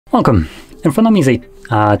Welcome! In front of me is a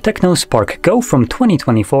TECNO Spark Go from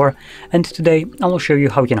 2024, and today I will show you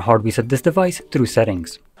how you can hard reset this device through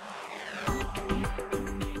settings.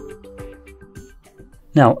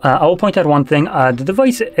 Now, I will point out one thing. The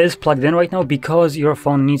device is plugged in right now because your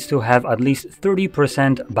phone needs to have at least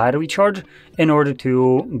 30% battery charge in order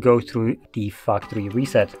to go through the factory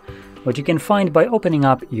reset, which you can find by opening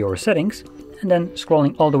up your settings and then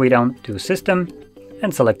scrolling all the way down to System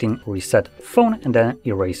and selecting Reset Phone and then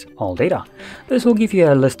Erase All Data. This will give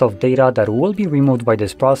you a list of data that will be removed by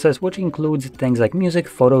this process, which includes things like music,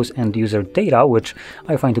 photos, and user data, which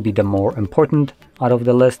I find to be the more important out of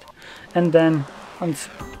the list. And then once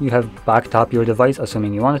you have backed up your device,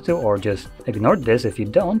 assuming you wanted to, or just ignored this if you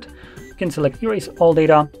don't, you can select Erase All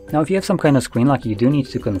Data. Now, if you have some kind of screen lock, you do need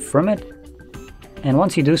to confirm it. And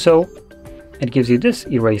once you do so, it gives you this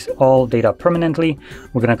Erase All Data permanently.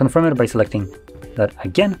 We're going to confirm it by selecting that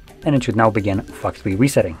again, and it should now begin factory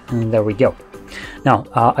resetting. And there we go. Now,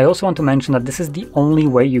 I also want to mention that this is the only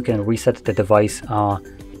way you can reset the device,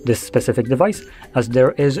 this specific device, as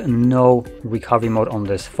there is no recovery mode on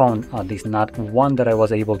this phone, at least not one that I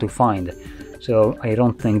was able to find. So I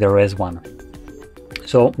don't think there is one.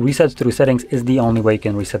 So reset through settings is the only way you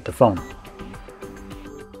can reset the phone.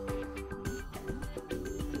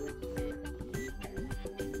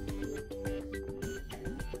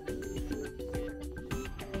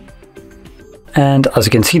 And as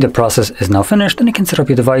you can see, the process is now finished and you can set up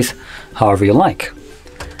your device however you like.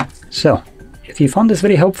 So, if you found this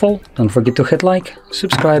video helpful, don't forget to hit like,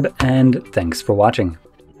 subscribe, and thanks for watching.